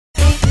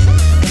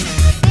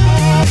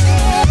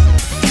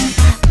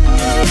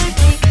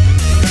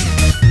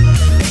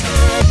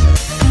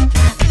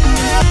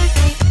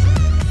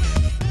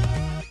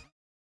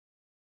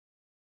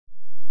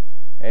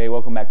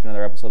back to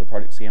another episode of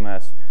Project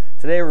CMS.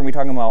 Today we're going to be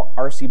talking about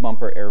RC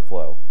bumper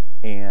airflow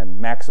and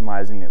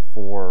maximizing it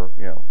for,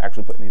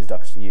 actually putting these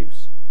ducts to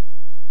use.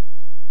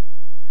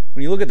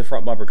 When you look at the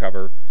front bumper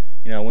cover,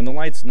 when the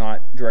light's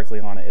not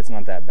directly on it, it's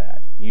not that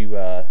bad.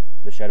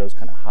 The shadows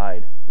kind of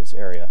hide this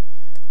area.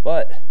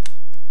 But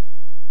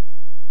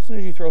as soon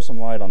as you throw some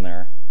light on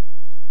there,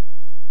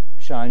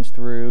 it shines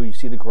through, you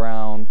see the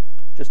ground,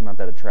 just not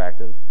that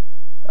attractive.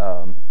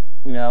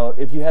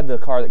 If you had the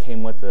car that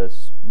came with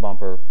this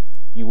bumper,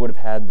 you would have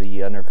had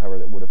the undercover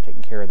that would have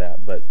taken care of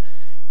that, but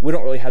we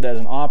don't really have that as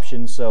an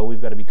option, so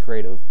we've got to be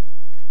creative.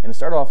 And to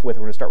start off with,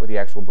 we're going to start with the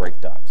actual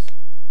brake ducts.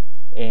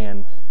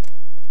 And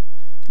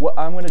what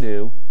I'm going to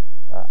do,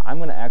 I'm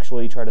going to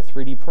actually try to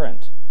 3D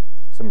print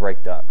some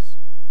brake ducts.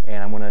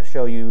 And I'm going to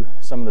show you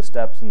some of the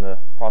steps and the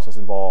process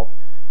involved.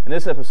 In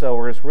this episode,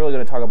 we're just really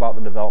going to talk about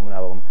the development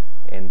of them,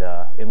 and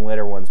in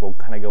later ones, we'll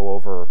kind of go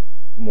over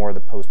more of the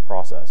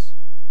post-process.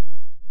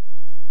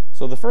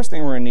 So the first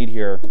thing we're going to need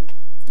here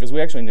is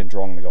we actually need a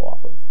drawing to go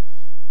off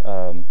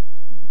of.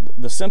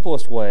 The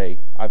simplest way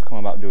I've come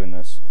about doing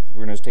this,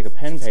 we're going to just take a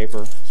pen and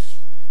paper.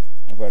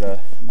 I've got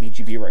a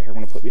BGB right here I'm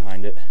going to put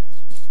behind it.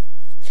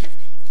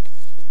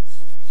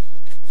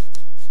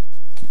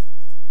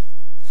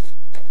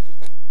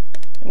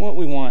 And what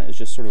we want is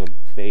just sort of a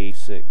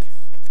basic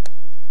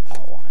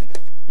outline.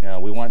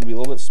 We want it to be a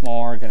little bit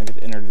smaller, going to get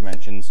the inner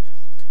dimensions,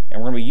 and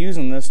we're going to be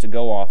using this to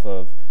go off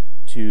of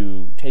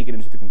to take it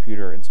into the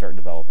computer and start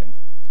developing.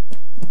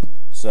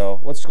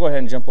 So let's go ahead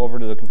and jump over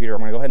to the computer.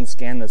 I'm going to go ahead and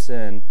scan this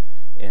in,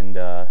 and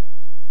then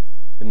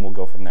we'll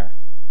go from there.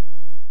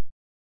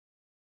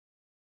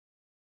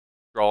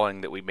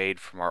 Drawing that we made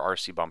from our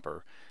RC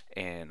bumper,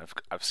 and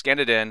I've scanned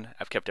it in.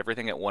 I've kept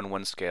everything at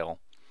 1:1 scale,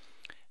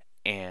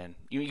 and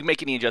you can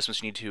make any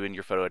adjustments you need to in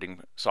your photo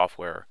editing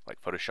software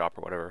like Photoshop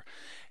or whatever.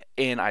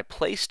 And I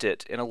placed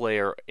it in a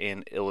layer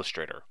in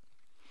Illustrator.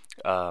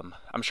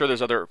 I'm sure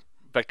there's other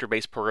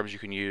vector-based programs you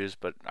can use,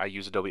 but I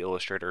use Adobe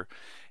Illustrator.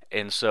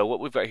 And so what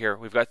we've got here,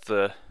 we've got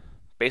the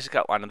basic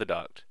outline of the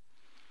duct,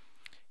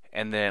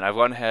 and then I've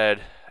gone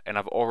ahead and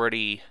I've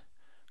already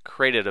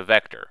created a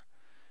vector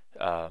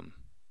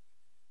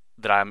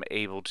that I'm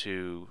able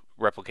to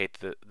replicate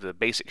the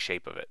basic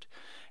shape of it.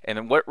 And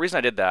then what reason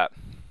I did that,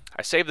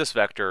 I saved this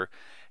vector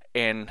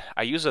and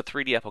I use a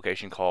 3D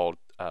application called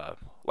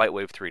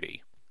Lightwave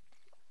 3D.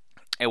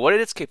 And what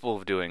it is capable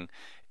of doing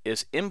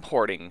is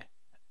importing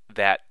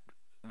that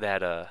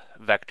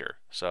vector.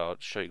 So I'll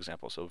show you an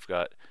example. So we've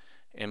got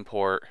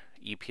import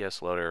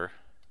EPS loader,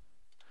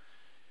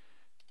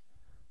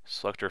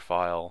 selector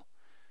file,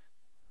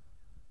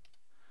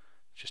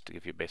 just to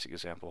give you a basic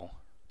example,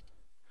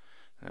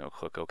 and I'll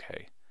click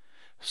OK.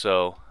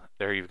 So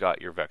there you've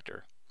got your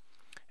vector,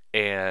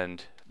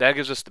 and that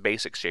gives us the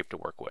basic shape to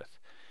work with.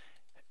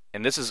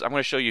 And I'm going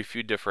to show you a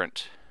few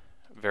different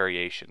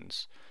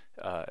variations,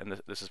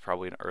 and this is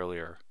probably an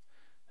earlier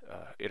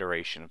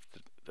iteration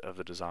of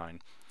the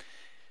design.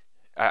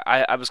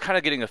 I was kind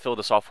of getting a feel of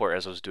the software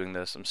as I was doing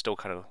this. I'm still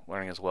kind of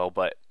learning as well,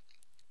 but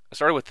I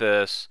started with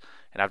this,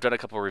 and I've done a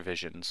couple of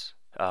revisions.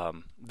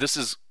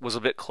 This was a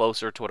bit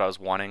closer to what I was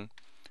wanting,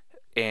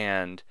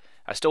 and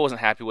I still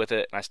wasn't happy with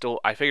it, and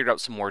I figured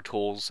out some more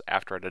tools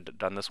after I'd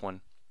done this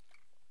one.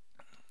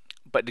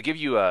 But to give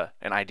you an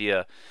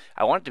idea,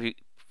 I want it to be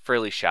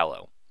fairly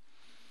shallow,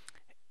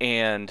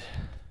 and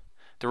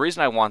the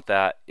reason I want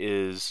that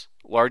is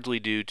largely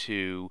due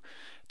to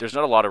there's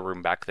not a lot of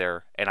room back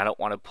there, and I don't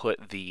want to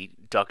put the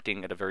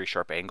ducting at a very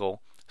sharp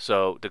angle.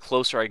 So the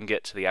closer I can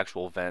get to the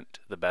actual vent,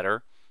 the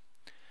better.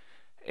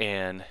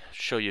 And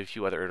show you a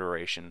few other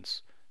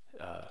iterations.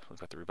 We've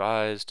got the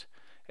revised,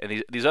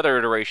 and these other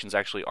iterations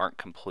actually aren't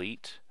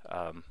complete.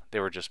 They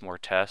were just more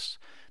tests.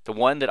 The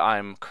one that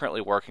I'm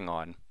currently working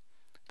on,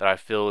 that I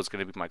feel is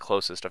going to be my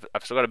closest,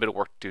 I've still got a bit of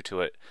work to do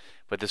to it,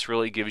 but this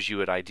really gives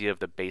you an idea of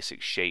the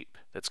basic shape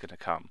that's going to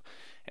come.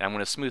 And I'm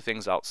going to smooth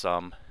things out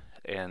some,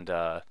 and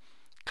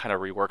kind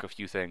of rework a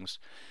few things,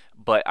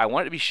 but I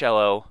want it to be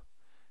shallow.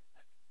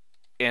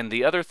 And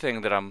the other thing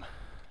that I'm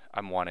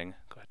wanting,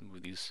 go ahead and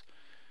move these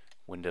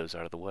windows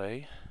out of the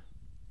way.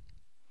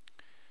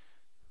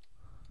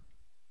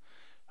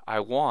 I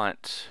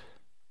want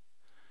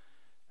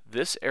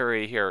this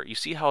area here. You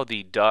see how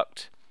the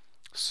duct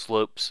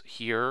slopes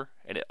here,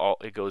 and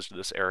it goes to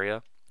this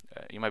area.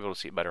 You might be able to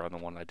see it better on the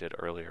one I did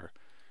earlier,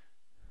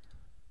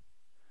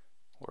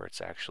 where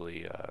it's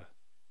actually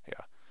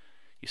yeah.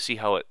 You see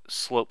how it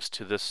slopes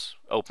to this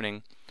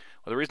opening?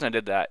 Well, the reason I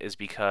did that is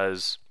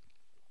because,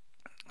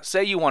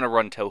 say you want to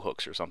run tow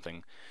hooks or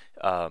something,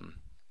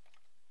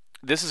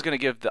 this is going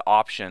to give the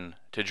option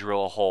to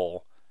drill a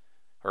hole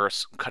or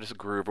cut a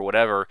groove or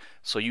whatever,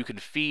 so you can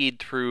feed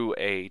through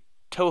a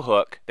tow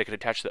hook that can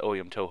attach to the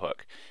OEM tow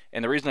hook.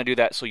 And the reason I do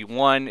that, so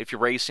one, if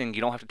you're racing,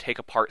 you don't have to take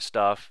apart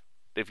stuff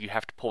if you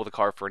have to pull the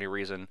car for any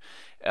reason.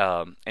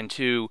 And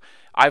two,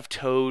 I've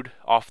towed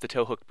off the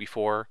tow hook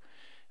before,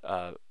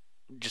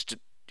 just to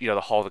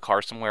to haul the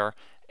car somewhere,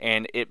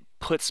 and it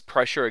puts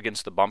pressure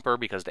against the bumper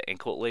because the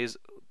ankle it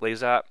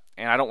lays at,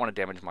 and I don't want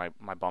to damage my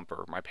bumper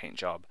or my paint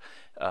job.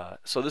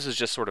 So this is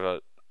just sort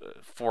of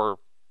for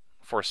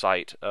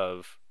foresight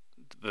of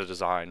the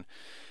design.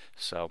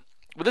 So,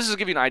 but this is to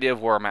give you an idea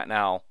of where I'm at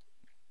now.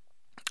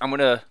 I'm going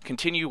to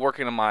continue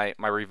working on my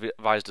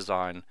revised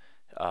design,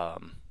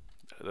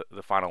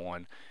 the final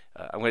one.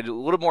 I'm going to do a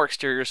little more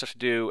exterior stuff to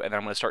do, and then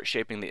I'm going to start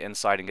shaping the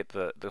inside and get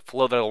the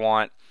flow that I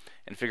want,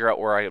 and figure out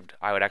where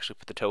I would actually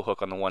put the tow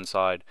hook on the one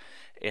side,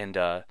 and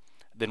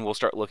then we'll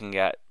start looking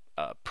at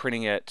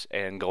printing it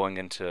and going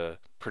into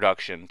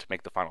production to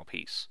make the final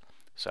piece.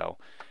 So,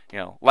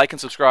 like and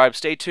subscribe.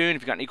 Stay tuned.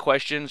 If you got any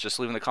questions, just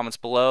leave in the comments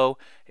below,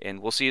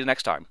 and we'll see you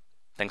next time.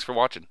 Thanks for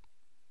watching.